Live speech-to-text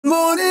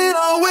Morning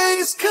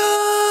always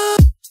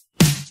comes.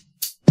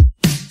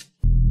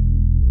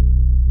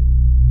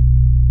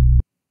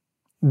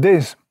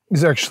 This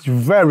is actually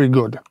very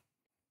good.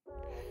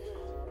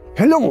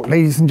 Hello,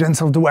 ladies and gents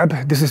of the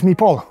web, this is me,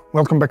 Paul.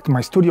 Welcome back to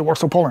my studio,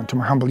 Warsaw, Poland, to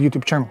my humble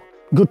YouTube channel.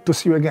 Good to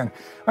see you again.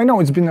 I know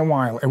it's been a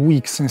while, a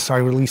week since I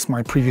released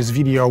my previous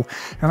video,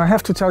 and I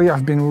have to tell you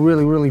I've been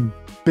really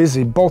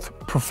busy, both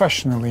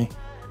professionally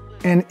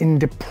and in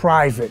the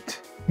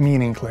private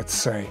meaning, let's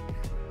say.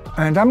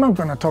 And I'm not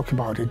gonna talk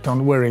about it,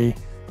 don't worry.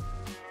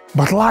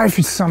 But life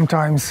is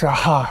sometimes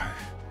a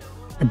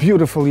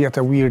beautiful yet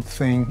a weird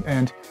thing,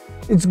 and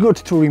it's good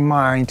to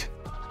remind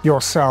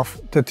yourself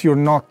that you're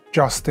not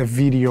just a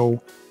video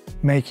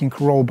making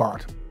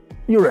robot.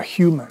 You're a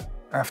human,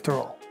 after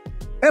all.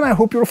 And I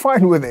hope you're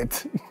fine with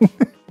it.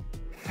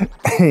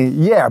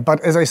 Yeah,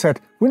 but as I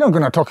said, we're not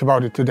gonna talk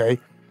about it today.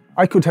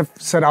 I could have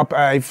set up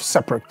a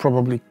separate,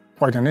 probably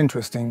quite an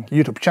interesting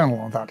YouTube channel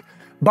on that.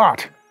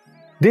 But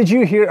did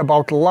you hear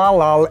about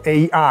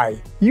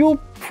Lalal.ai? You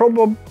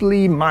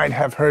probably might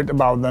have heard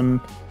about them.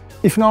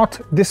 If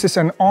not, this is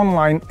an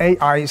online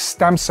AI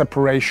stem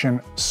separation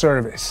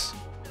service.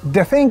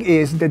 The thing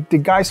is that the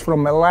guys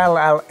from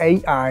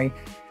Lalal.ai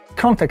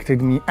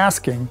contacted me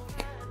asking,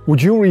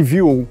 would you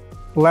review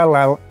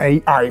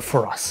Lalal.ai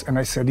for us? And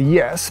I said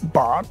yes,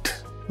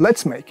 but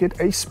let's make it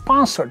a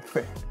sponsored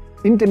thing.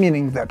 In the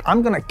meaning that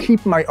I'm gonna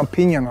keep my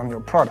opinion on your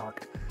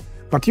product,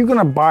 but you're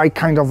gonna buy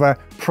kind of a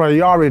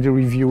priority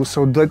review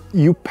so that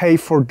you pay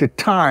for the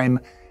time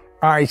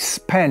I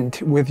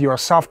spent with your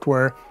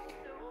software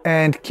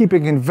and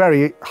keeping it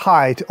very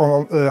high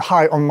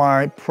on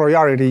my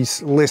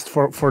priorities list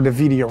for the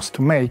videos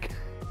to make.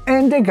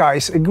 And the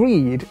guys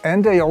agreed,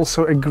 and they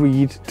also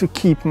agreed to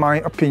keep my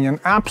opinion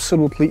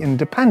absolutely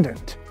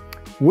independent,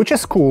 which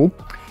is cool,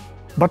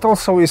 but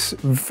also is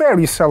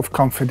very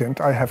self-confident,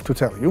 I have to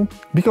tell you,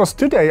 because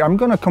today I'm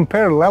gonna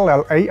compare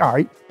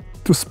Lalal.ai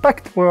to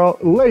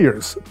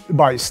Spectralayers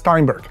by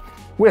Steinberg,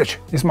 which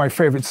is my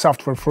favorite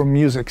software for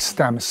music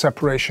stem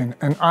separation,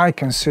 and I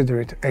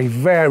consider it a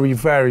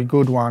very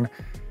good one.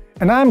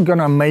 And I'm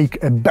gonna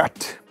make a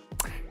bet.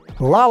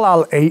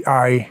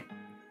 Lalal.ai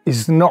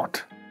is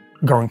not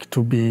going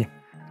to be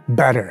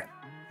better.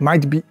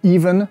 Might be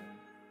even,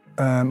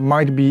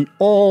 might be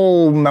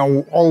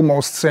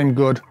almost same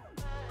good.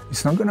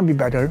 It's not gonna be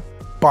better,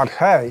 but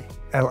hey,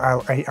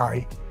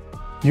 Lalal.ai,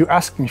 you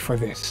asked me for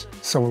this,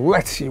 so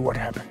let's see what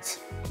happens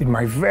in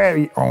my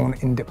very own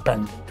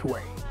independent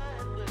way.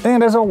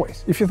 And as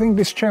always, if you think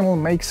this channel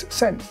makes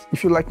sense,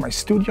 if you like my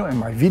studio and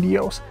my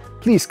videos,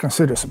 please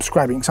consider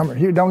subscribing somewhere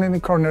here down in the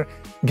corner,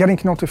 getting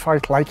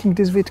notified, liking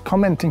this vid,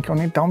 commenting on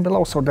it down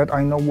below so that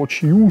I know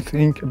what you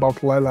think about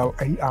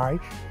Lalal.ai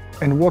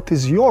and what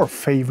is your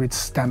favorite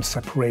stem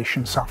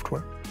separation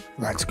software.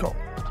 Let's go.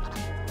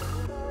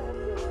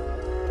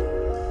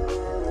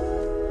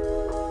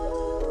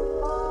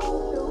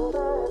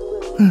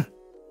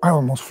 I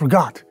almost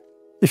forgot.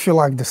 If you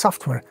like the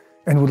software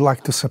and would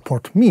like to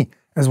support me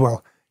as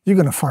well, you're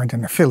gonna find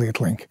an affiliate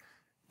link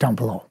down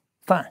below.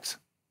 Thanks.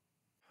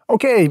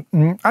 Okay,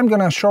 I'm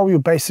gonna show you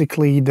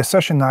basically the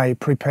session I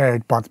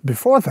prepared, but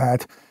before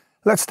that,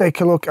 let's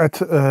take a look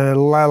at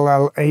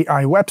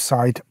Lalal.ai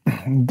website.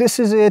 This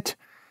is it.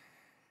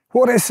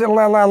 What is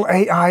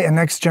Lalal.ai? A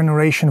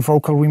next-generation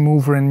vocal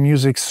remover and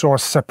music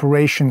source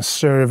separation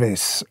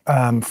service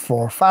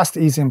for fast,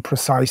 easy, and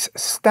precise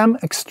stem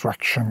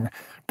extraction.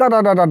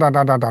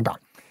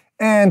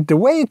 And the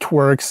way it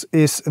works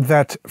is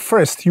that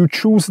first you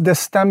choose the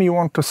stem you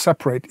want to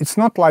separate. It's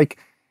not like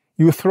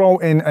you throw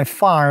in a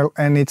file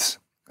and it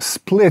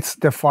splits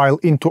the file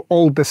into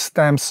all the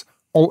stems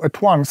all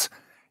at once.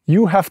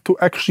 You have to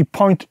actually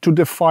point to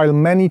the file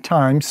many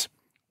times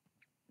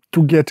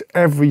to get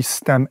every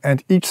stem,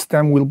 and each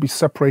stem will be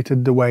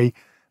separated the way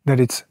that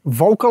it's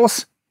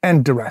vocals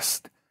and the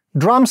rest,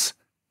 drums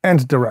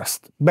and the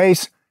rest,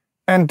 bass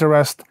and the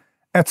rest,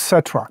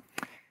 etc.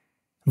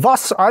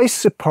 Thus, I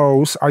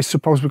suppose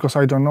because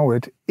I don't know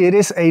it, it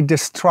is a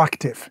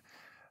destructive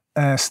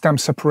stem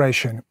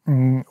separation,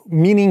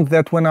 meaning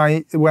that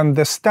when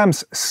the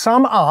stems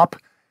sum up,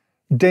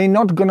 they're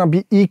not gonna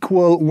be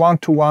equal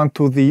one-to-one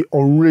to the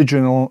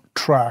original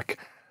track.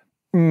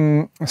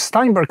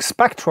 Steinberg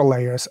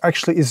Spectralayers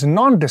actually is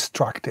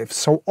non-destructive,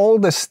 so all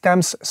the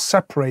stems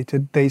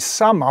separated, they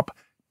sum up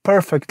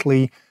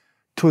perfectly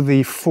to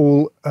the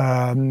full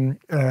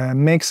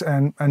mix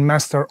and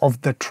master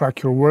of the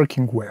track you're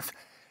working with.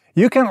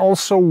 You can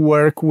also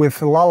work with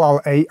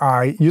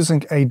Lalal.ai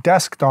using a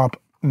desktop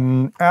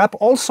app,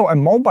 also a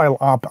mobile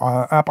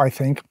app, I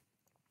think.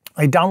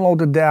 I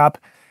downloaded the app.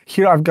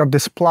 Here I've got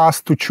this plus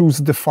to choose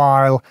the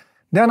file.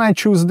 Then I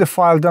choose the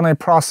file, then I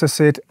process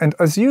it. And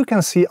as you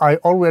can see, I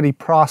already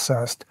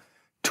processed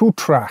 2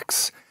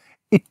 tracks.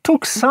 It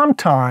took some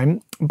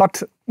time,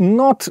 but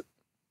not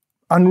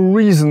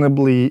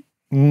unreasonably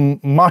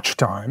much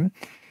time.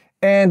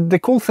 And the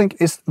cool thing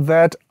is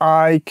that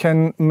I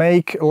can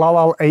make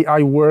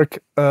Lalal.ai work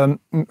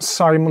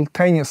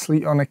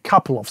simultaneously on a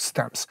couple of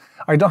stems.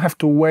 I don't have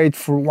to wait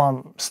for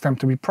one stem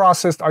to be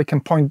processed. I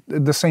can point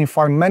the same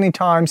file many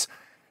times,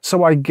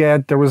 so I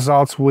get the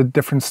results with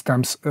different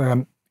stems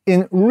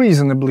in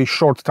reasonably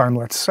short time,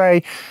 let's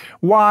say,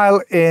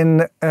 while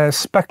in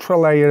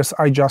Spectralayers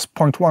I just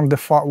point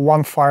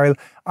one file,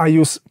 I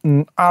use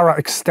an ARA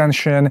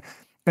extension,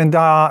 and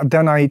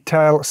then I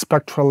tell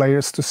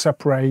Spectralayers to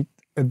separate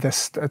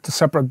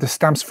the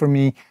stems for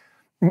me,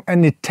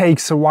 and it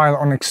takes a while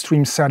on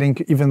extreme setting,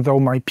 even though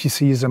my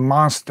PC is a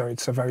monster,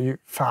 it's a very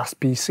fast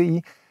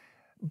PC.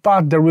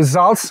 But the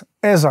results,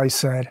 as I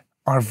said,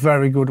 are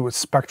very good with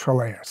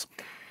Spectralayers.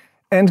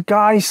 And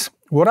guys,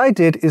 what I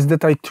did is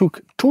that I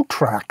took two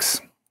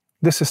tracks.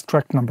 This is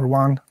track number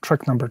 1,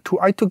 track number 2.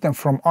 I took them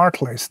from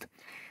Artlist.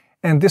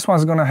 And this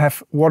one's gonna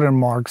have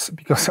watermarks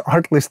because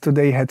Artlist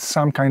today had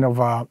some kind of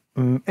a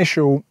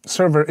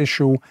server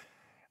issue.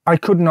 I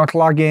could not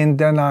log in,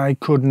 then I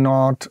could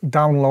not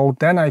download,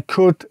 then I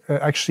could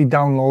actually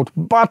download,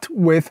 but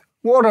with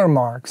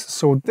watermarks.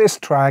 So this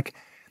track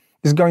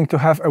is going to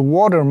have a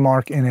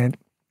watermark in it.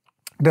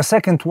 The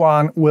second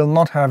one will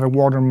not have a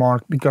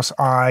watermark because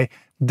I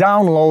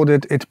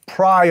downloaded it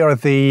prior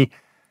the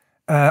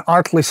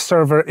Artlist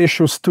server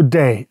issues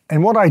today.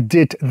 And what I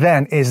did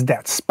then is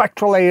that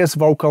Spectralayers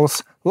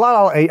vocals,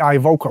 Lalal.ai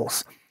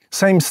vocals.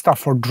 Same stuff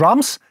for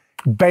drums,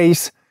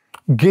 bass,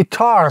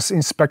 guitars in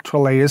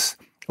Spectralayers.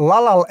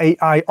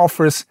 Lalal.ai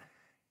offers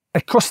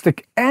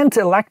acoustic and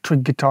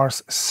electric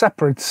guitars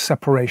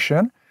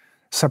separation.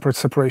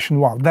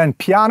 Wow. Then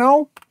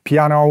piano,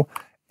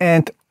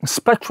 and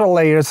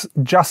Spectralayers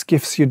just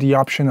gives you the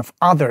option of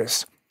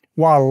others,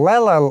 while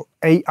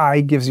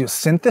Lalal.ai gives you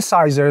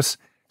synthesizers,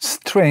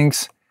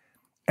 strings,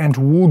 and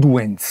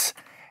woodwinds.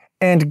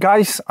 And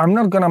guys, I'm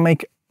not gonna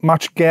make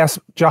much guess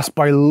just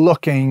by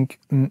looking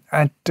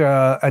at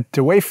the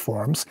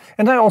waveforms.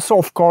 And I also,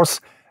 of course,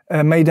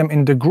 made them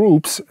in the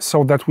groups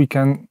so that we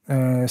can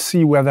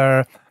see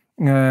whether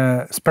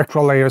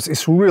Spectralayers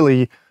is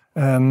really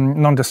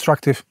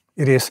non-destructive.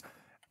 It is.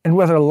 And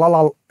whether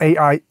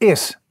Lalal.ai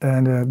is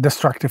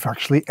destructive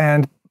actually.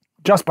 And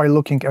just by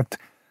looking at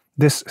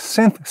this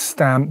synth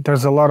stem,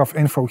 there's a lot of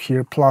info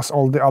here, plus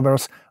all the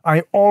others.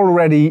 I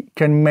already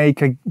can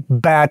make a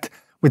bet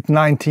with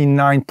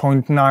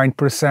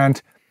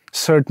 99.9%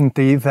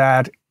 certainty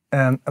that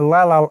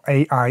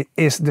Lalal.ai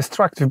is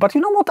destructive. But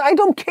you know what? I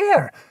don't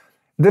care.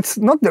 That's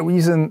not the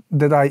reason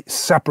that I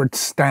separate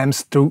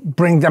stems to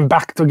bring them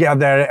back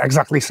together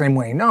exactly same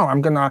way. No,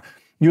 I'm gonna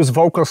use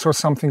vocals or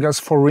something else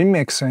for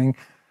remixing.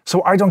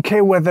 So I don't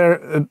care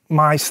whether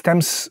my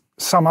stems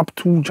sum up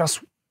to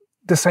just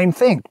the same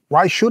thing.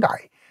 Why should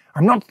I?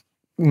 I'm not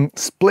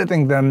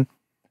splitting them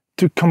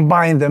to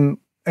combine them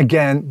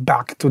again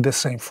back to the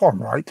same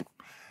form, right?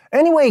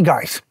 Anyway,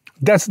 guys,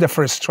 that's the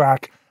first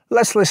track.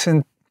 Let's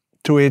listen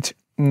to it,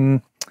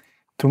 to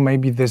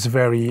maybe this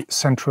very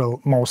central,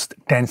 most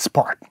dense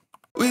part.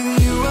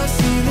 With you I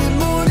see the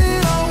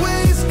morning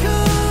always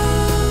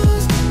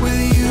comes.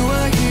 With you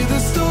I hear the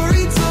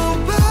story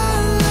told by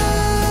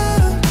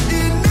love.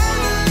 You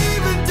never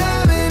leave a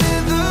diamond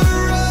in the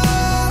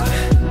rough.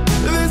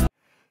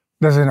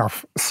 That's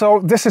enough. So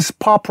this is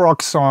pop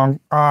rock song.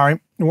 I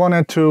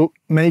wanted to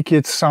make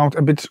it sound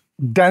a bit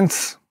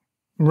dense,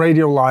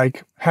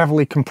 radio-like,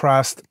 heavily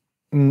compressed,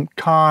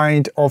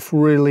 kind of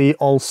really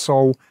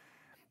also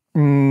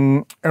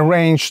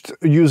arranged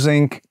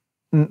using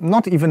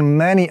not even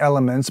many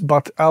elements,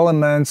 but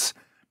elements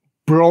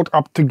brought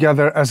up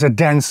together as a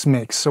dance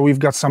mix. So we've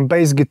got some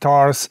bass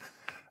guitars,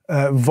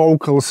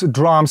 vocals,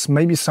 drums,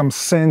 maybe some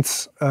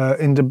synths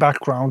in the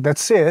background.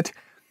 That's it.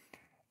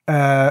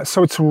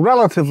 So it's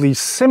relatively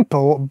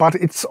simple, but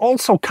it's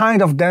also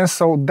kind of dense,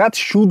 so that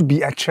should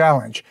be a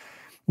challenge.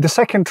 The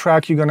second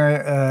track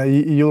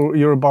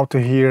you're about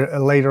to hear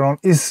later on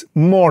is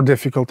more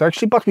difficult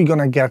actually, but we're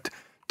gonna get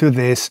to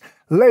this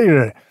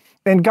later.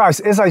 And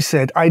guys, as I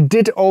said, I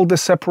did all the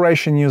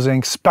separation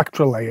using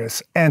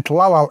Spectralayers and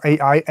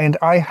Lalal.ai, and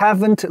I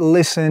haven't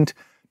listened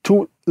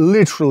to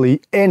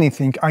literally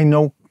anything. I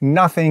know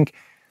nothing.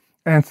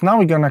 And now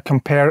we're gonna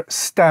compare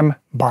stem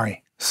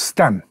by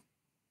stem.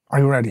 Are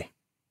you ready?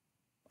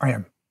 I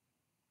am.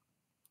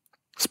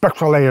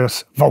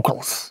 Spectralayers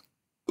vocals.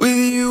 With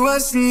you I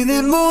see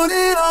the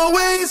morning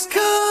always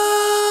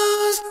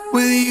comes.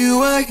 With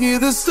you I hear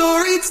the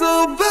story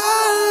told by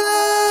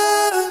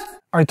love.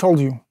 I told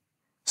you,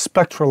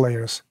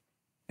 Spectralayers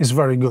is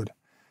very good.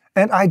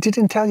 And I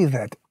didn't tell you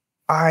that.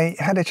 I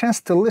had a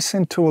chance to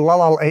listen to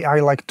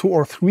Lalal.ai like 2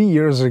 or 3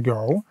 years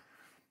ago.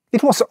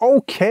 It was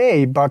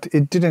okay, but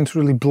it didn't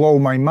really blow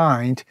my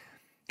mind.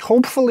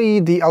 Hopefully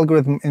the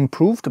algorithm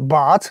improved,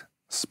 but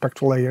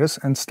Spectralayers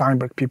and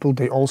Steinberg people,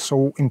 they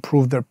also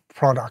improved their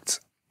products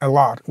a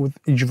lot with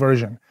each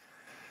version.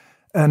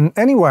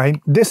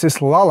 Anyway, this is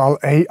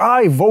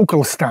Lalal.ai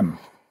vocal stem.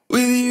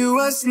 With you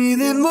I see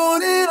the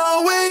morning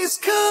always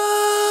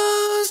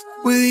comes.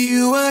 With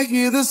you I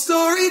hear the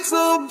story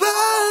told by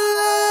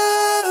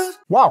love.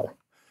 Wow.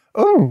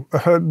 Oh,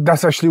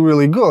 that's actually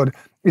really good.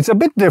 It's a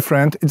bit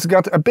different. It's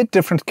got a bit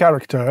different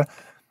character.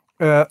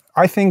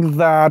 I think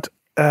that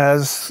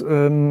as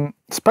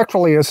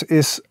Spectralayers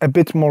is a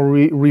bit more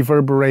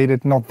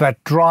reverberated, not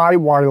that dry,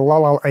 while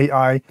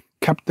Lalal.ai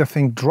kept the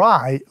thing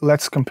dry.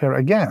 Let's compare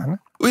again.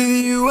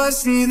 With you I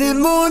see the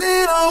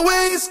morning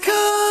always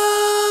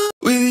come.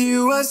 With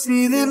you I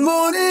see the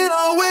morning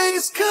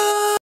always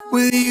come.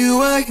 With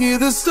you I hear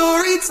the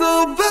story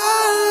told by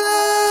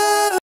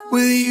love.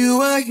 With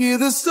you I hear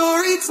the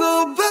story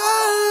told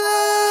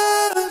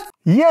by love.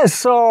 Yes,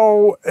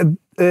 so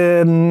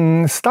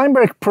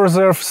Steinberg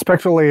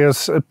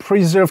Spectralayers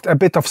preserved a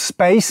bit of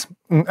space,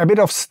 a bit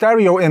of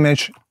stereo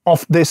image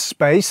of this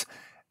space,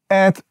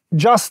 and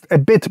just a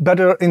bit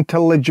better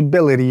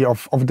intelligibility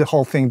of the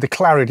whole thing, the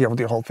clarity of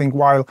the whole thing,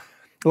 while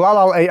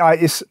Lalal.ai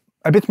is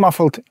a bit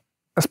muffled,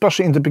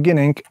 especially in the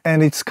beginning,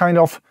 and it's kind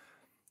of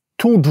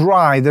too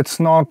dry. That's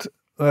not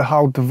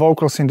how the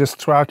vocals in this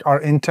track are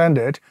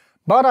intended.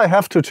 But I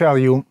have to tell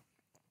you,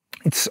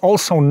 it's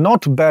also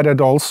not bad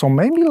at all, so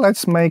maybe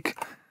let's make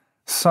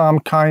some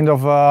kind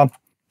of a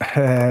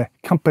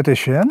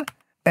competition.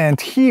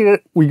 And here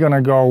we're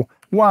gonna go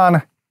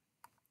 1,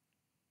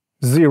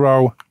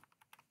 0,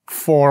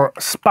 for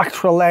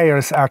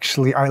Spectralayers.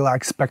 Actually, I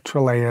like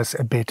Spectralayers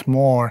a bit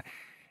more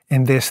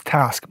in this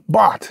task,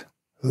 but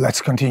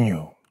let's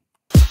continue.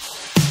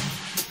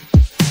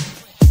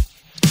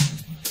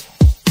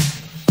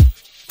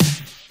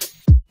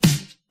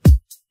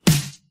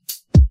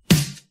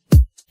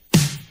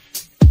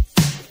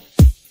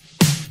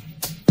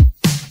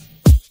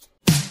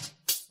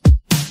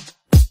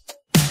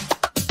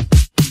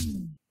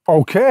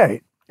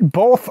 Okay,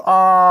 both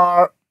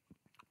are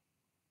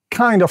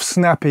kind of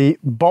snappy,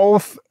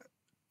 both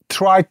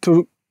try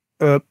to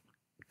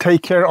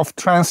take care of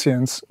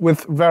transients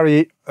with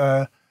very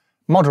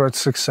moderate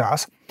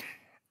success.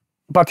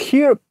 But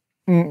here,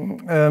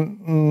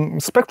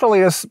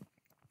 Spectralayers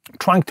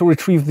trying to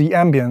retrieve the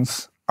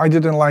ambience, I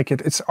didn't like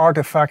it. It's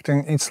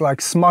artifacting, it's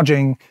like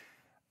smudging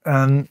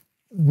too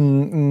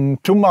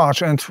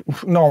much. And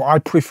no, I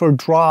prefer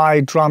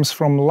dry drums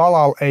from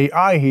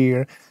Lalal.ai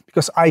here,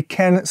 because I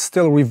can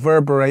still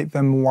reverberate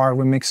them while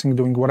remixing,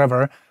 doing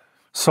whatever.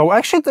 So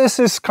actually this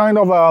is kind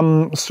of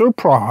a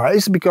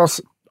surprise,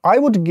 because I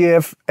would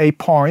give a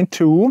point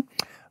to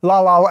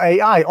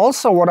Lalal.ai.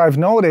 Also, what I've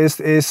noticed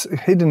is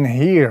hidden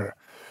here.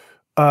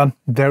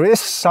 There is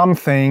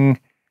something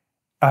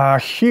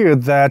here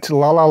that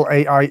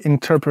Lalal.ai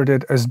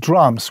interpreted as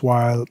drums,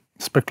 while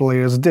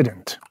Spectralayers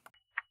didn't.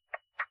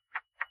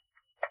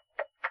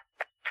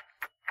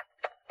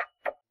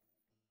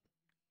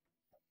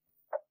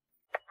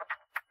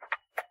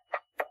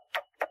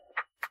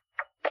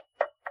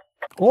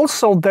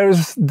 Also,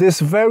 there's this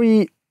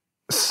very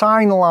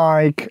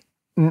sine-like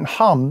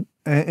hum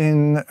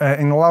in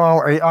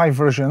Lalal.ai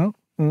version,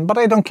 but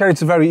I don't care,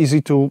 it's very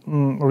easy to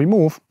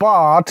remove.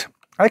 But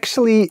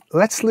actually,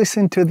 let's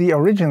listen to the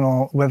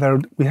original, whether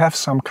we have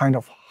some kind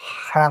of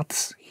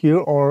hats here,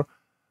 or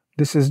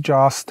this is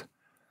just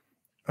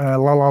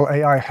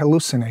Lalal.ai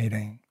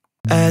hallucinating.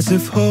 As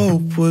if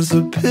hope was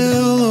a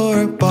pill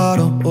or a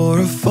bottle or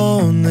a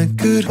phone that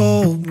could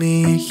hold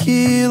me,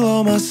 heal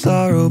all my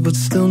sorrow, but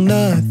still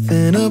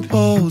nothing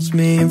upholds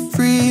me and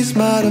frees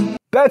my...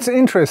 That's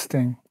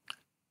interesting,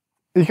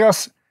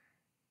 because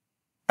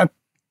at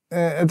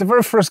the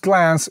very first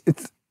glance,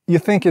 you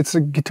think it's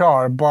a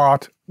guitar,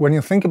 but when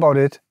you think about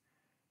it,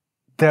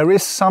 there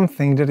is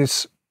something that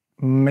is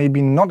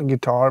maybe not a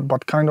guitar,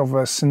 but kind of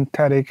a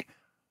synthetic,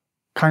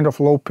 kind of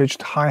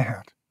low-pitched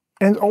hi-hat.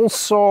 And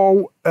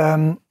also,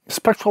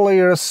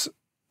 Spectralayers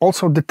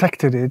also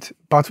detected it,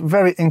 but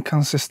very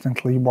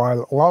inconsistently,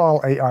 while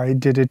Lalal.ai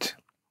did it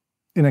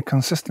in a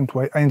consistent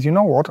way. And you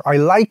know what? I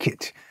like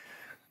it.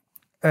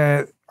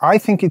 I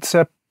think it's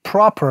a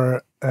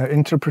proper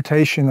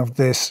interpretation of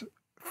this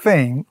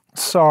thing.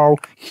 So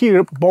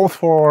here, both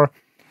for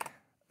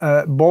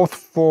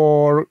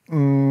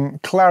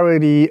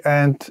clarity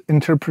and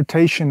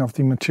interpretation of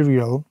the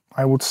material,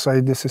 I would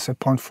say this is a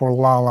point for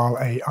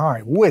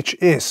Lalal.ai, which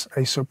is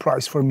a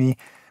surprise for me.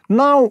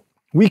 Now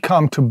we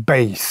come to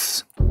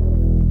bass.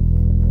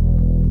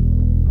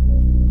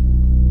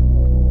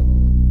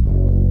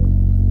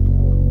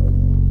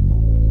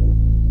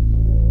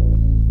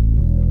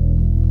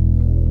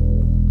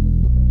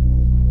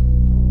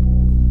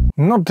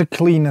 Not the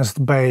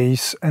cleanest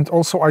bass, and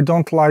also I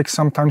don't like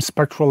sometimes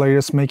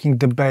Spectralayers making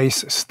the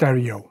bass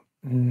stereo,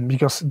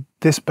 because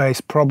this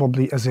bass,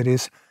 probably as it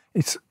is,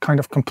 it's kind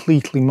of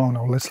completely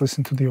mono. Let's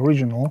listen to the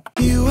original.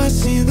 You, I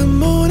see the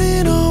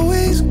morning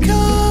always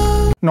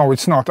come. No,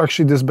 it's not.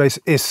 Actually, this bass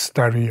is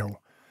stereo.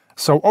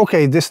 So,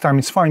 okay, this time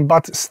it's fine,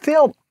 but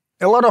still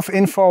a lot of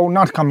info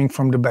not coming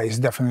from the bass,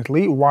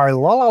 definitely, while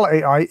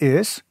Lalal.ai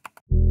is...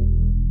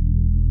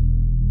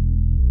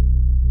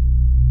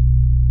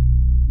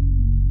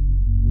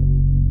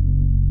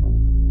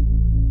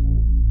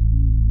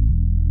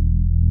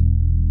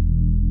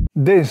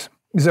 This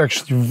is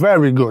actually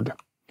very good.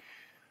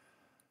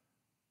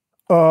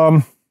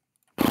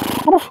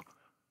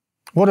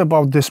 What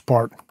about this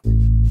part?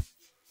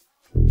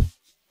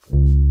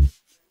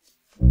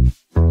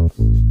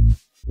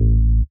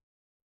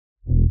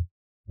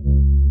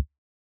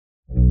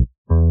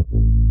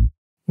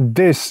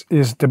 This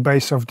is the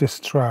bass of this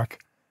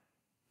track.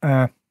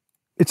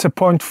 It's a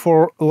point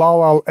for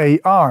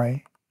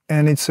Lalal.ai,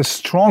 and it's a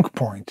strong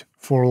point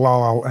for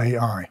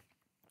Lalal.ai.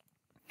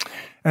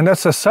 And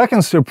that's a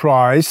second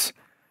surprise.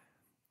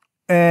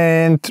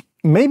 And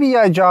maybe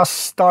I just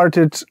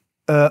started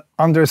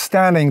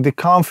understanding the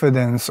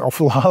confidence of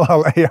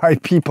Lalal.ai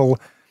people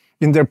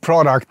in their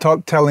product,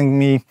 telling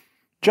me,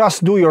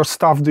 just do your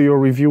stuff, do your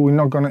review, we're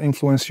not going to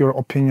influence your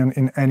opinion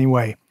in any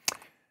way.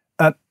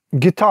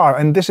 Guitar,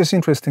 and this is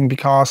interesting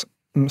because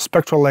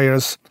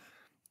Spectralayers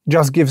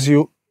just gives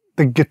you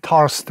the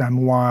guitar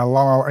stem, while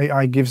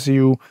Lalal.ai gives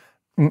you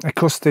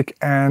acoustic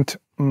and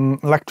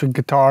electric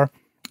guitar,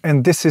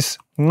 and this is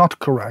not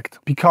correct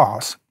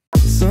because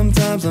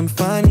sometimes I'm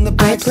finding the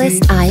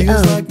backseat.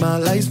 Feels like my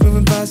life's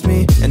moving past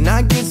me, and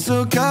I get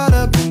so caught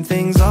up in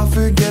things I'll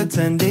forget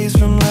 10 days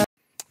from now.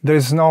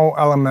 There's no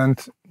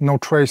element, no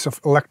trace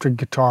of electric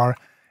guitar,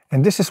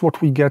 and this is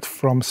what we get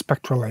from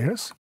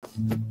Spectralayers.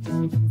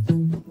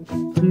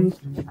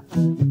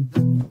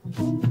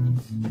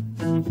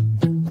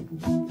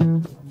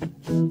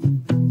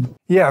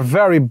 Yeah,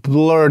 very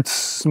blurred,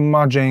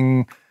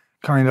 smudging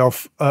kind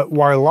of,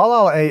 while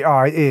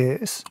Lalal.ai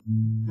is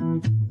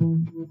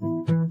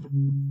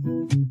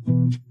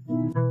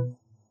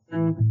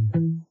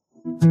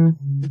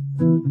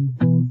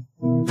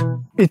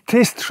it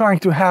is trying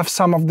to have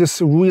some of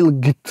this real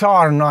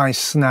guitar nice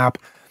snap,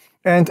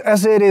 and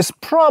as it is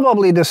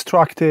probably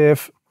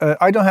destructive,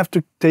 I don't have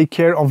to take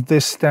care of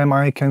this stem.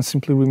 I can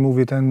simply remove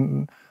it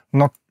and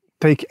not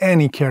take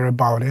any care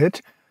about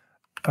it.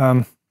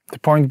 The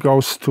point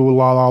goes to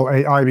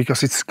Lalal.ai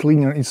because it's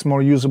cleaner, it's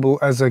more usable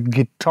as a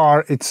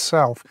guitar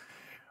itself.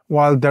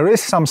 While there is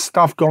some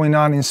stuff going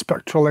on in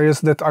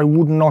Spectralayers that I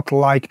would not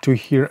like to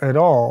hear at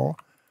all.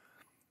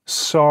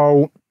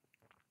 So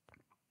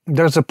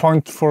there's a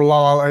point for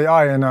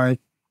Lalal.ai, and I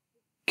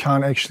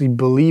can't actually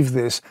believe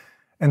this.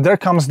 And there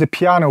comes the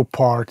piano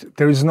part.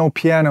 There is no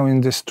piano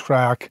in this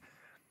track,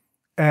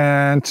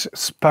 and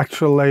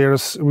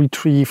Spectralayers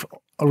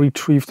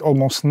retrieved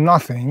almost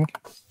nothing.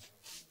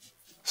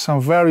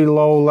 Some very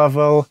low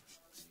level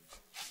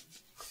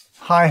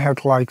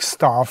hi-hat-like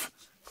stuff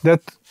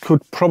that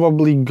could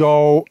probably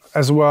go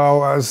as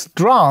well as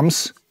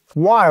drums,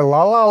 while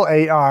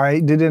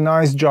Lalal.ai did a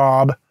nice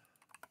job.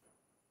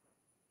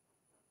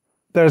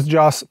 There's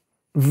just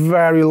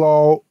very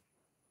low,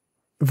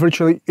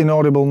 virtually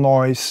inaudible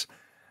noise.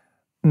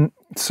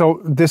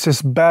 So this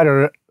is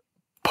better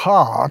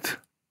part.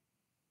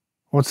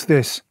 What's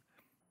this?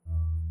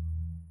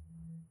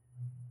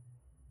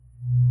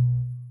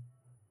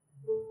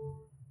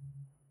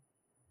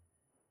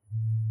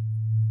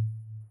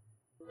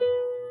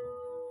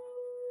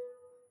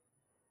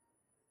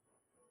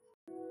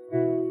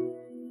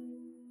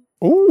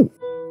 Ooh!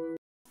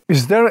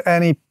 Is there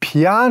any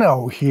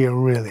piano here,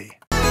 really?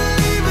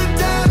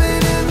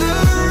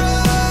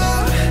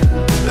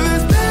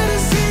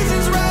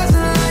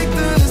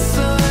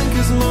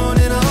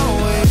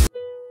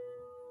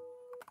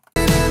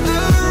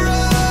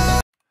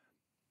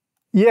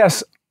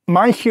 Yes,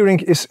 my hearing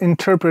is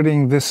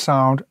interpreting this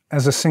sound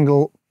as a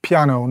single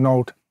piano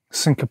note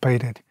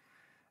syncopated.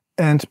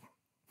 And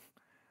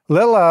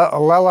there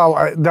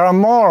are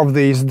more of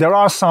these. There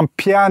are some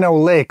piano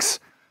licks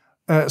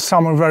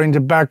somewhere in the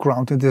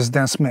background in this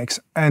dance mix.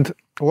 And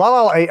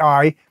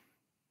Lalal.ai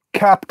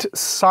kept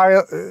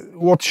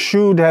what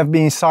should have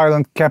been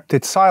silent, kept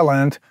it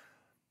silent.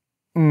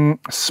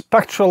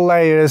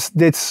 Spectralayers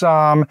did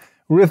some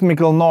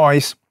rhythmical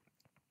noise.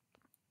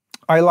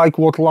 I like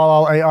what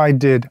Lalal.ai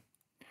did.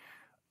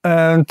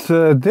 And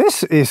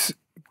this is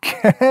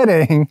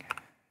getting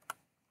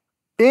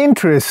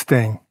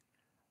interesting.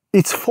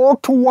 It's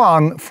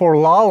 4-1 for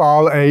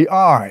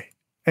Lalal.ai.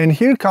 And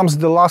here comes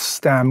the last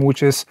stem,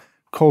 which is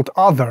called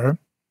Other.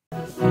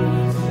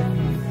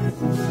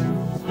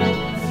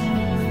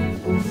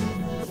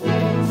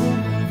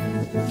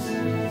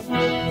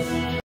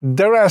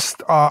 The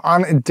rest are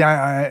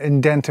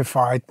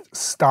unidentified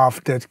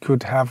stuff that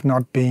could have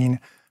not been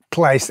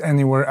placed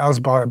anywhere else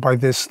by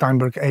this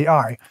Steinberg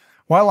AI.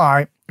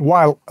 While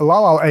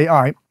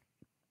Lalal.ai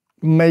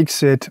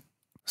makes it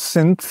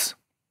synths.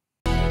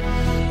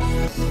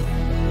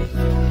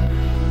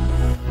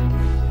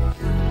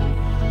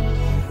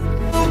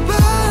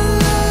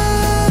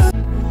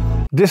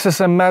 This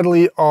is a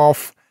medley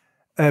of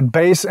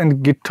bass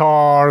and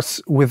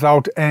guitars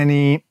without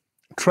any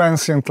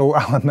transcendental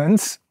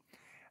elements.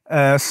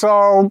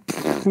 So,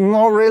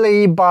 not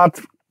really,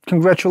 but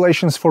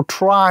congratulations for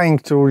trying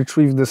to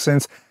retrieve the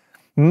synths.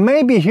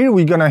 Maybe here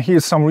we're gonna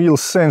hear some real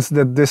synths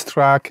that this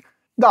track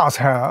does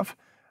have.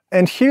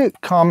 And here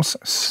comes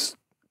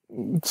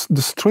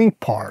the string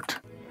part.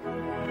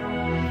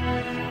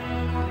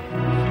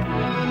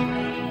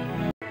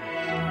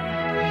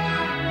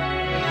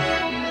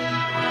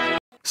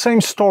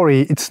 Same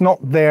story, it's not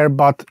there,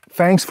 but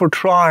thanks for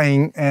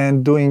trying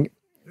and doing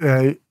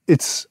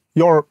it's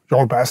your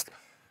best,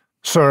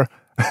 sir,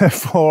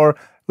 for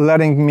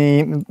letting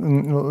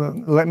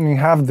me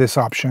have this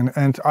option.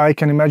 And I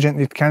can imagine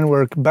it can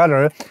work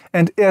better.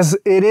 And as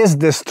it is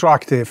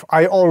destructive,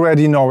 I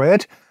already know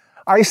it.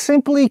 I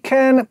simply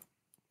can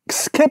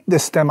skip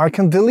this stem, I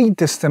can delete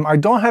this stem. I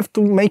don't have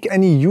to make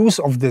any use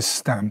of this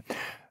stem.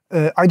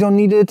 I don't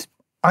need it,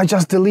 I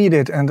just delete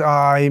it and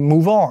I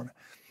move on.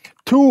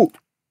 2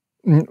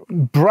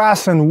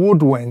 brass and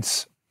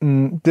woodwinds.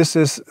 This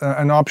is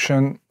an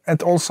option,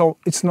 and also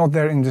it's not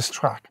there in this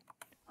track.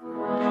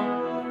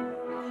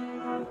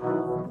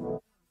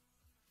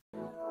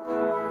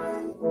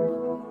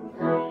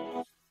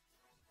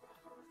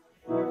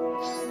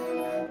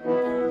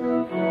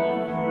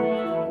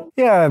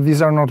 Yeah, these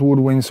are not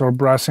woodwinds or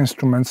brass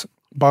instruments,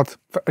 but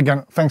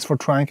again, thanks for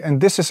trying. And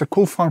this is a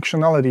cool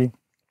functionality.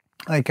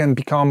 I can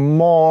become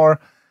more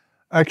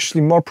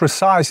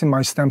precise in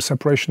my stem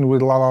separation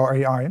with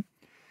Lalal.ai.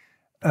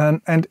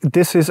 And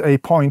this is a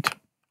point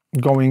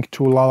going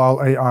to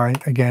Lalal.ai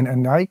again,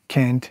 and I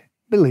can't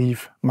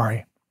believe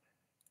my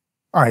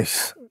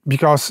eyes.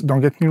 Because,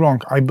 don't get me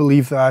wrong, I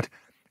believe that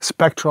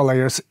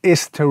Spectralayers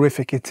is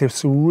terrific. It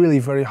is really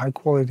very high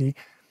quality.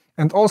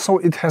 And also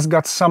it has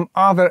got some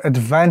other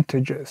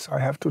advantages. I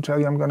have to tell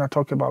you, I'm going to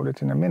talk about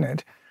it in a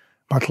minute.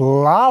 But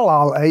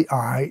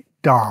Lalal.ai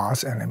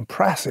does an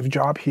impressive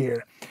job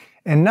here.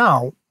 And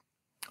now,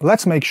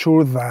 let's make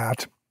sure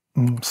that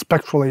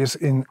Spectralayers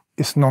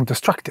is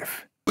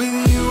non-destructive.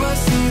 With you I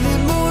see the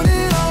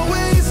morning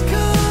always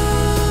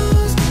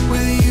comes.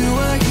 With you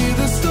I hear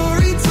the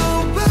story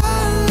told by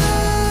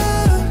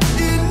love.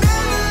 You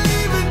never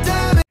leave a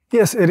dime.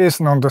 Yes, it is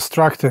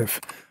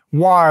non-destructive.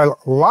 While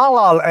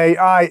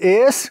Lalal.ai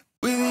is...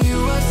 With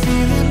you I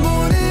see the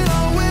morning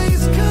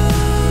always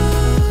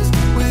comes.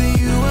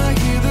 With you I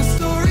hear the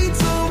story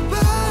told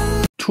by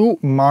love. Too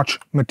much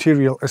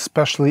material,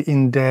 especially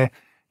in the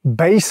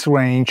bass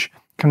range,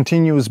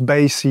 continuous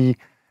bassy,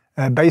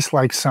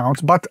 bass-like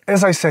sounds. But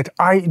as I said,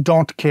 I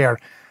don't care.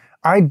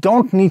 I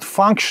don't need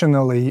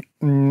functionally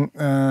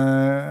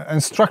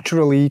and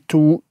structurally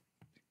to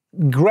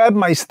grab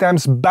my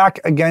stems back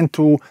again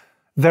to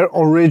their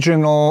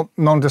original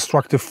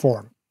non-destructive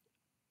form.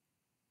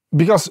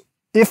 Because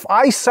if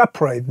I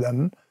separate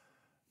them,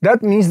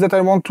 that means that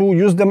I want to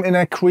use them in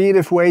a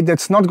creative way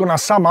that's not gonna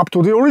sum up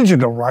to the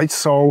original, right?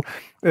 So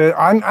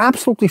I'm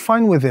absolutely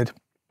fine with it.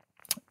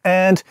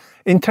 And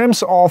in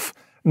terms of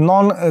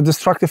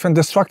non-destructive and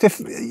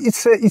destructive,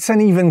 it's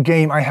an even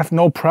game. I have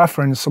no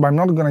preference, so I'm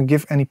not gonna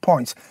give any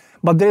points.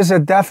 But there's a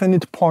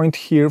definite point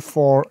here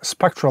for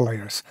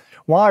Spectralayers.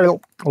 While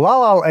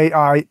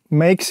Lalal.ai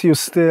makes you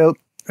still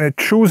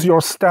choose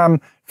your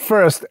stem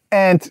first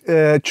and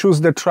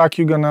choose the track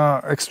you're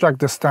gonna extract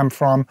the stem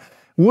from,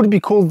 would be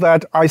cool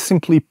that I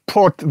simply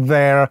put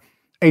there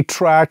a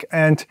track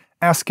and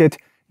ask it,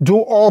 do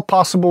all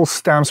possible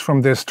stems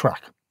from this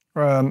track.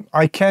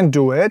 I can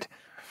do it.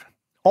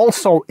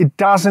 Also, it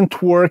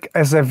doesn't work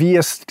as a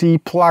VST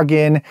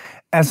plugin,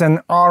 as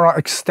an ARA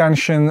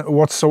extension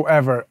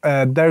whatsoever.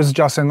 There's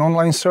just an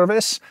online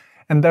service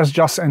and there's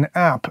just an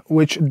app,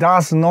 which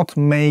does not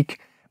make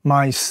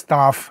my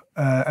stuff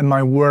and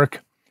my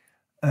work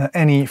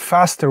any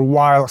faster,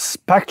 while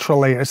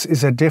Spectralayers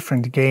is a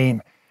different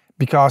game,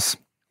 because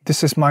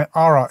this is my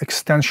ARA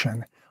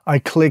extension. I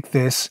click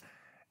this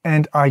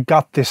and I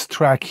got this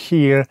track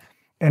here,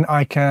 and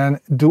I can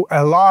do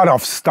a lot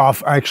of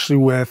stuff actually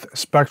with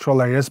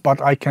Spectralayers,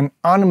 but I can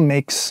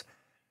unmix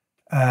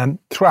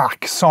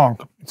track, song,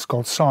 it's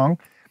called song,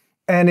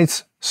 and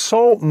it's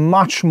so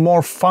much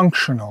more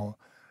functional.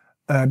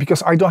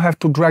 Because I don't have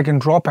to drag and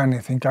drop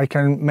anything. I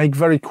can make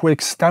very quick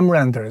stem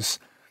renders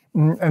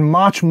and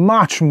much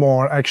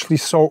more actually.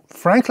 So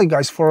frankly,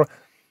 guys, for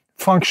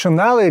the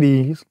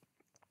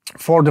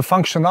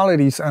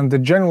functionalities and the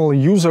general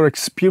user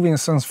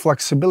experience and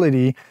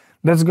flexibility,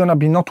 that's gonna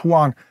be not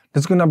 1,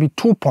 that's gonna be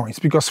 2 points.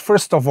 Because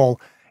first of all,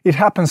 it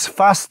happens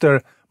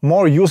faster,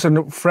 more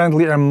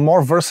user-friendly and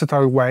more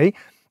versatile way,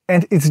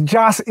 and it's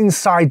just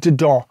inside the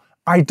DAW.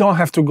 I don't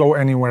have to go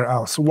anywhere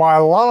else.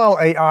 While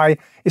Lalal.ai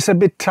is a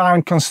bit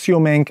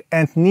time-consuming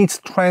and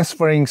needs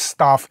transferring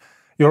stuff,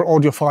 your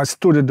audio files,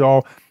 to the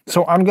DAW.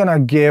 So I'm gonna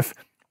give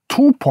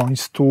 2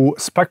 points to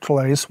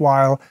Spectralayers,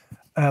 while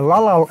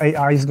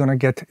Lalal.ai is gonna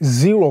get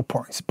 0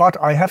 points. But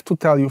I have to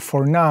tell you,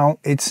 for now,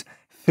 it's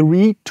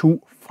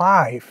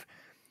 3-5.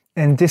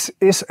 And this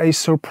is a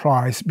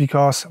surprise,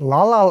 because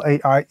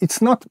Lalal.ai,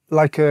 it's not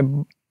like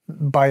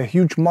by a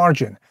huge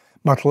margin,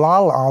 but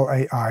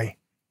Lalal.ai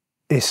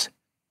is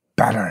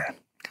better.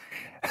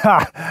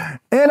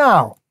 And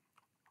now,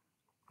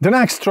 the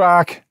next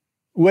track,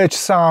 which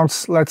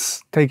sounds,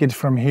 let's take it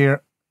from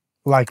here,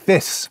 like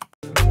this.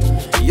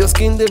 Your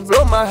skin they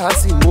blow my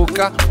heart,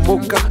 mocha,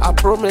 mocha. I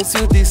promise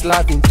you this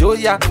life in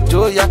joya,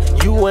 joya.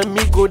 You and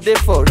me go there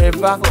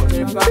forever,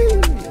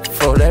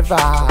 forever.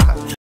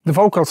 The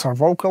vocals are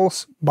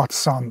vocals, but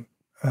some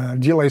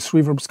delays,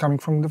 reverbs coming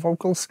from the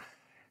vocals,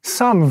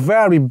 some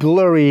very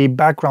blurry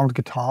background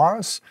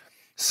guitars,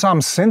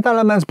 some synth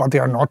elements, but they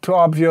are not too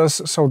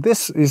obvious, so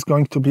this is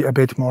going to be a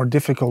bit more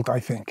difficult, I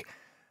think.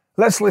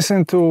 Let's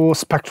listen to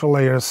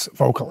Spectralayers'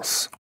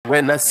 vocals.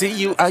 When I see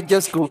you, I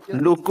just go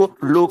loco,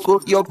 loco.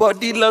 Your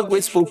body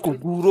language spoke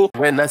guru.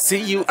 When I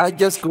see you, I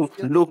just go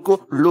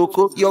loco,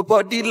 loco. Your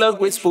body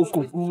language spoke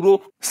guru.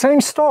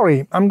 Same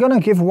story. I'm gonna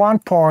give 1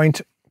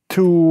 point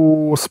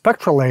to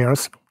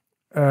Spectralayers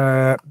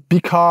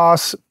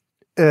because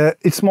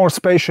it's more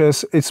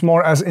spacious, it's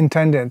more as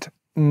intended.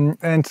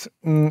 And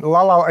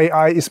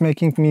Lalal.ai is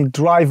making me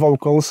dry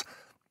vocals,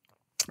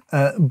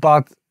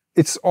 but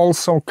it's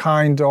also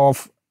kind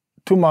of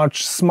too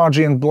much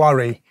smudgy and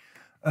blurry,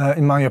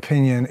 in my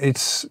opinion.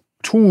 It's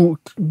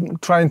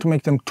trying to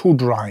make them too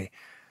dry.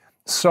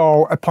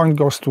 So a point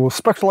goes to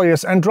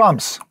Spectralayers and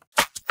drums.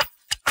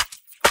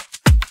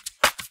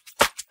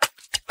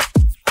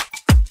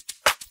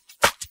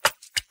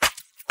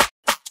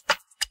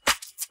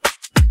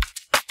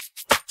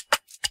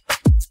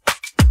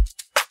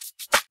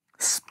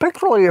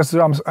 Spectralayers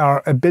drums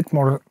are a bit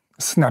more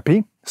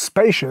snappy,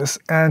 spacious,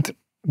 and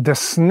the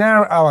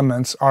snare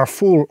elements are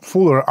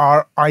fuller,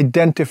 are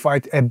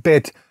identified a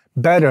bit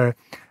better.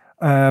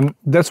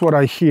 That's what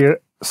I hear.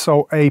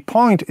 So a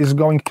point is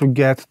going to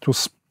get to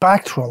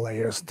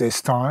Spectralayers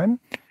this time.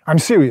 I'm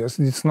serious.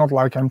 It's not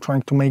like I'm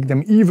trying to make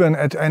them even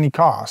at any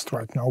cost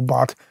right now,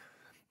 but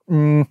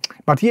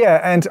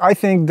yeah, and I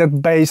think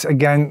that bass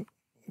again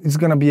is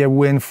gonna be a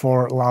win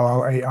for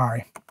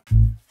Lalal.ai.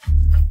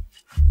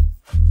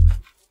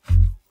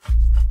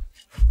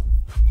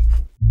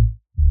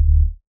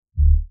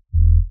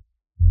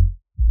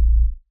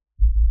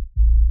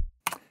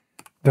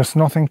 There's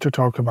nothing to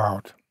talk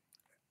about.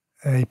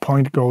 A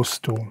point goes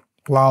to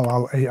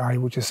Lalal.ai,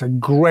 which is a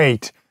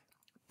great,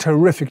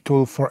 terrific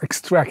tool for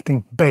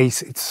extracting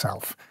bass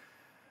itself.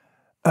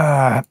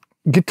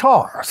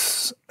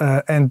 Guitars,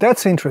 and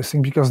that's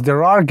interesting because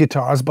there are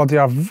guitars, but they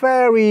are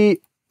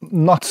very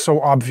not so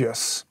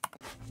obvious.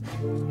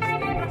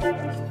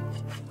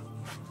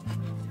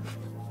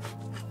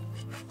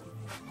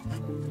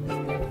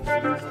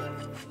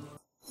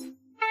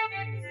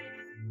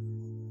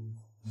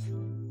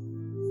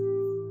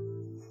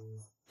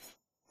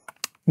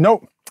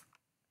 No,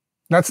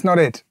 that's not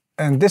it.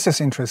 And this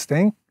is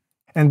interesting.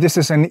 And this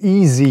is an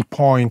easy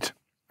point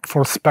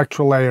for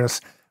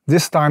Spectralayers.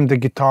 This time the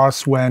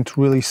guitars went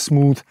really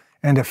smooth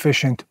and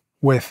efficient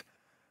with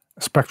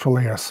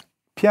Spectralayers.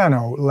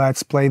 Piano,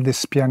 let's play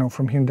this piano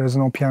from here. There's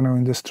no piano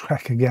in this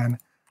track again.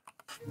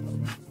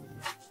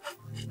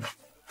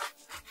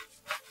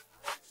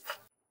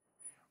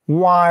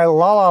 While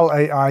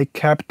Lalal.ai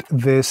kept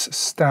this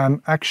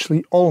stem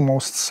actually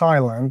almost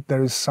silent,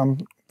 there is some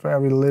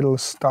very little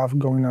stuff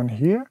going on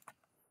here.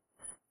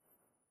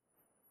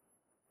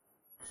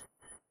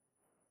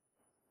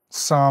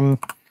 Some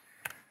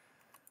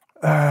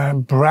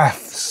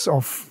breaths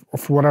of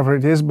whatever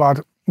it is, but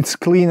it's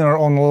cleaner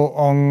on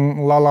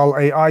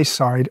Lalal.ai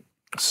side,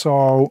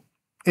 so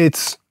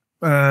it's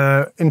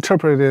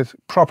interpreted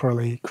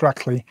properly,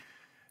 correctly.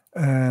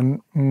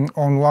 On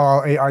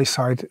Lalal.ai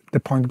side, the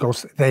point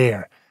goes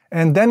there,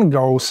 and then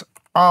goes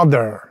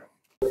other.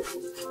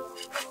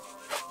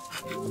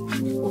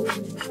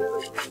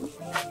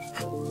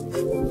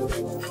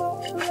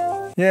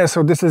 Yeah,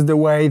 so this is the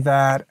way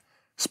that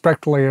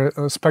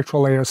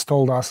Spectralayers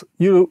told us,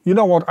 you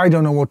know what, I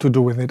don't know what to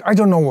do with it. I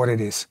don't know what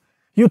it is.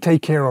 You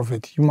take care of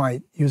it. You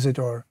might use it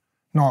or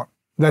not.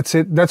 That's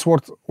it. That's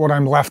what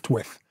I'm left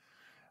with.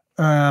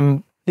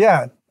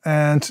 Yeah,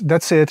 and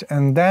that's it.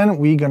 And then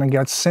we're gonna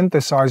get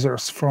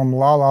synthesizers from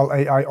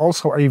Lalal.ai,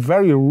 also a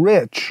very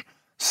rich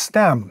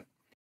stem.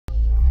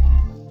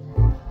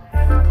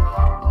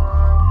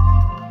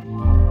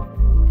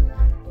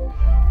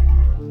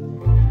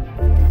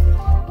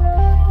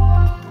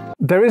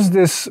 There is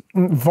this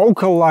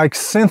vocal-like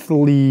synth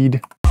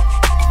lead.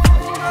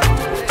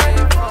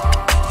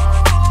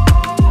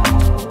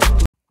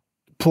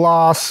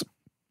 Plus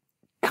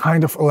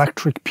kind of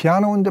electric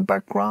piano in the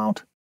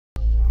background.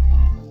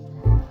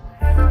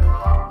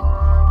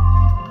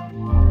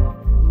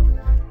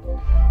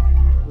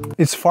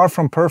 It's far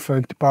from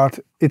perfect, but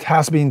it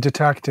has been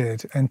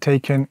detected and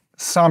taken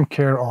some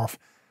care of.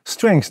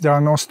 Strings, there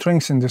are no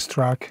strings in this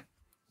track.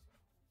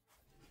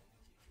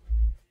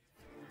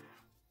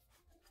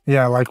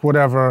 Yeah, like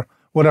whatever,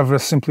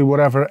 simply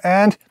whatever.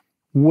 And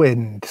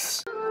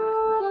winds.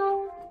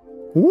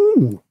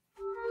 Ooh.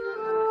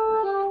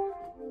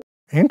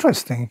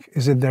 Interesting.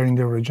 Is it there in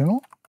the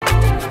original?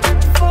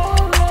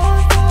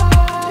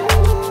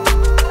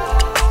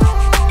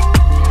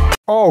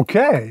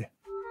 Okay.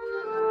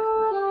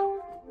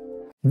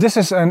 This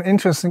is an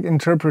interesting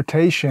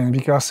interpretation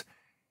because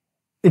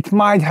it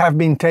might have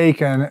been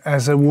taken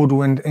as a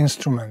woodwind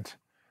instrument.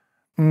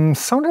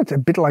 Sounded a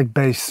bit like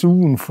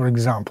bassoon, for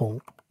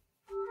example.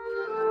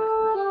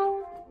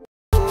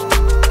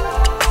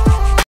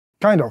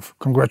 Kind of.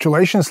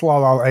 Congratulations,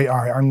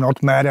 Lalal.ai. I'm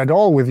not mad at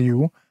all with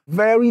you.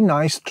 Very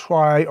nice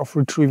try of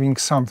retrieving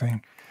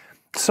something.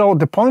 So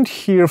the point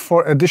here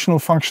for additional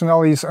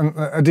functionalities and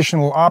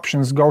additional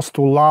options goes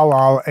to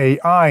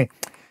Lalal.ai.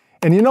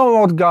 And you know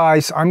what,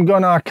 guys? I'm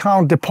gonna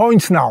count the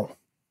points now.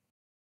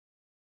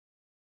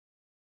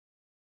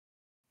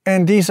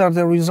 And these are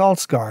the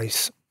results,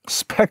 guys.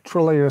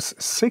 Spectralayers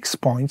 6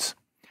 points.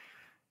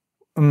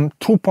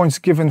 2 points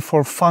given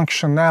for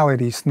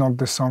functionalities, not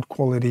the sound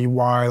quality,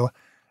 while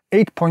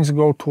 8 points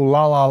go to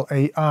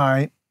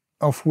Lalal.ai,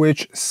 of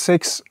which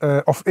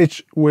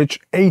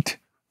 8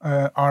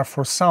 are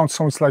for sound,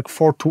 so it's like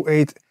 4 to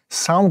 8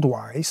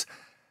 sound-wise.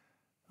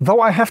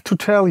 Though I have to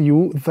tell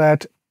you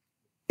that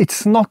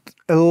it's not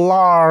a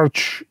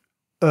large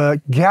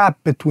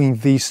gap between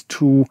these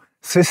two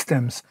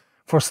systems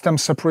for stem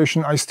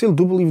separation. I still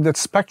do believe that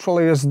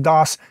Spectralayers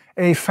does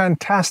a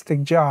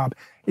fantastic job.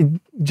 It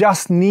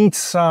just needs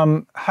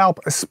some help,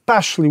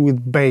 especially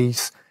with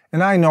bass.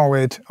 And I know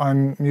it,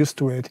 I'm used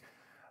to it.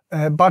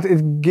 But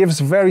it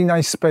gives very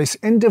nice space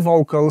in the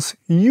vocals,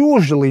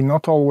 usually,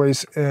 not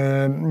always,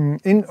 on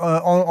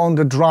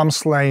the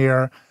drums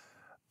layer.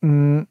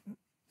 While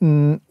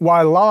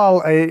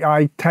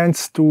Lalal.ai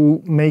tends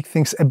to make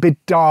things a bit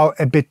dull,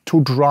 a bit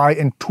too dry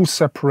and too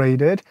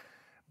separated.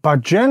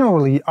 But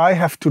generally, I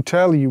have to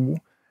tell you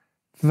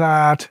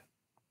that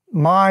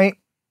my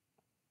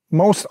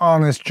most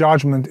honest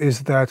judgment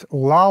is that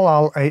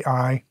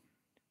Lalal.ai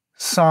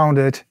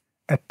sounded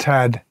a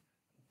tad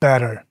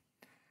better.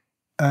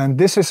 And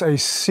this is a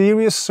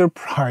serious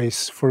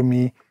surprise for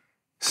me.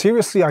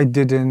 Seriously, I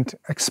didn't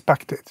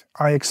expect it.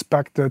 I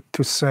expected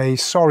to say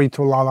sorry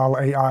to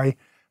Lalal.ai,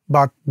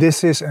 but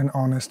this is an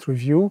honest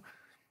review,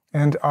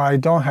 and I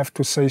don't have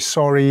to say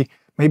sorry.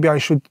 Maybe I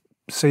should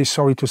say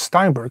sorry to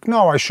Steinberg.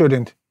 No, I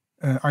shouldn't.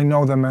 I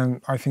know them,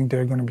 and I think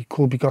they're going to be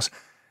cool because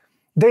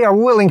they are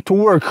willing to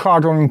work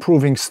hard on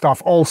improving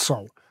stuff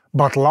also.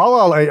 But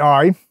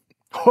Lalal.ai,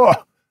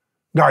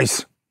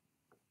 guys,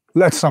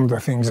 let's sum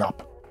the things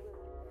up.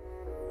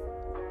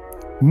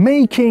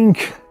 Making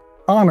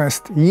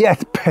honest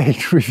yet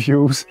paid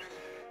reviews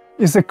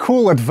is a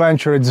cool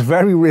adventure. It's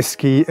very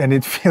risky and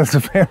it feels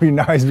very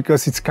nice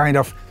because it's kind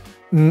of,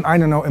 I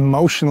don't know,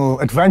 emotional,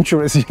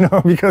 adventurous, you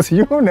know, because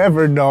you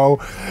never know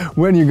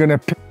when you're gonna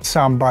piss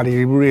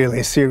somebody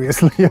really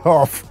seriously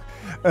off.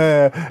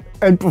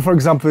 And for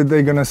example,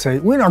 they're gonna say,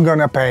 we're not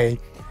gonna pay.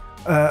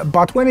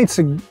 But when it's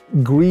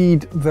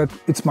agreed that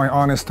it's my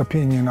honest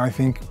opinion, I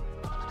think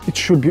it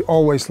should be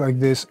always like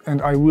this,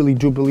 and I really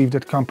do believe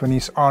that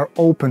companies are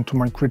open to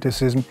my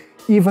criticism,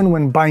 even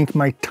when buying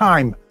my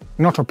time,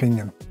 not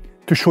opinion,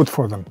 to shoot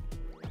for them.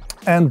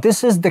 And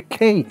this is the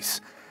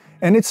case.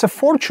 And it's a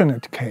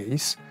fortunate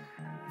case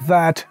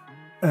that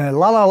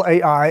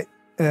Lalal.ai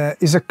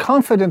is a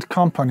confident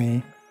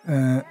company,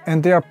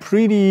 and they are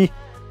pretty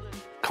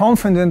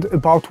confident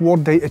about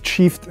what they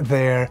achieved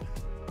there,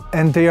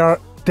 and they are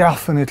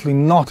definitely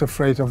not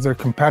afraid of their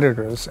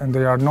competitors, and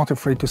they are not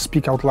afraid to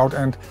speak out loud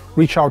and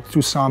reach out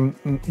to some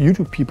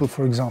YouTube people,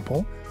 for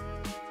example.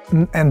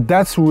 And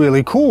that's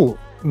really cool.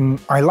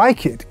 I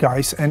like it,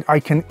 guys, and I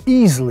can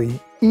easily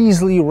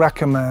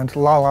recommend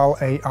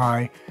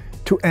Lalal.ai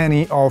to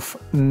any of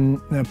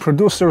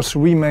producers,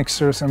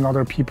 remixers, and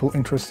other people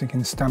interested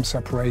in stem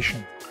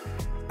separation.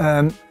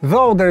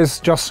 Though there is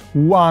just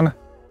one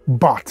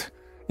but.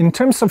 In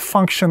terms of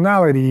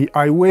functionality,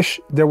 I wish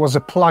there was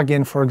a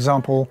plugin, for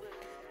example,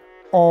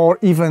 or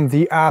even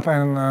the app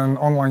and an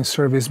online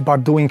service,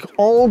 but doing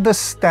all the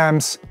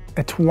stems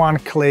at one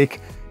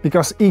click,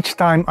 because each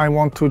time I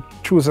want to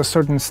choose a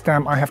certain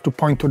stem, I have to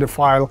point to the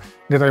file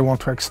that I want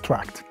to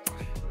extract.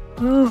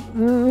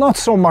 Not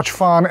so much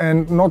fun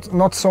and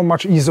not so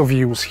much ease of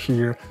use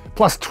here,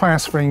 plus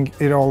transferring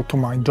it all to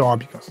my DAW,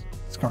 because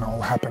it's gonna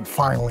all happen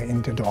finally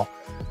in the DAW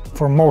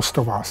for most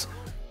of us.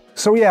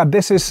 So yeah,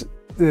 this is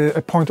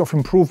a point of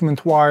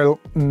improvement, while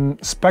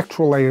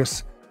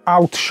Spectralayers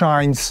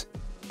outshines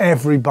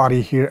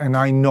everybody here, and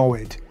I know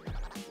it.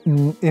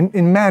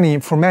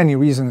 For many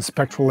reasons,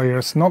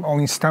 Spectralayers, not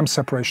only stem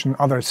separation,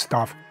 other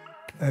stuff,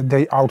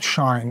 they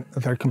outshine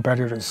their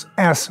competitors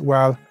as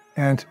well,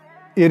 and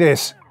it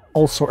is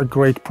also a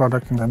great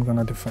product, and I'm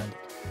gonna defend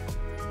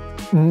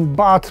it.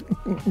 But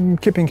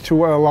keeping to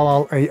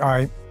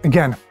Lalal.ai,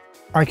 again,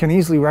 I can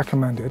easily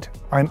recommend it.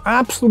 I'm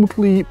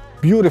absolutely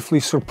beautifully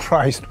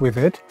surprised with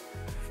it.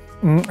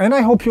 And I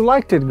hope you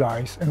liked it,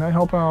 guys, and I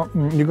hope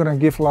you're gonna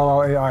give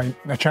Lalal.ai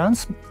a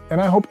chance, and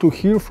I hope to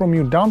hear from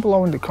you down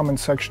below in the comment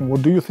section.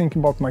 What do you think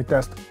about my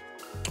test?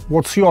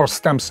 What's your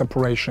stem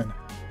separation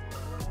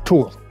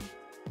tool?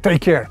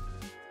 Take care.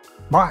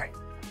 Bye.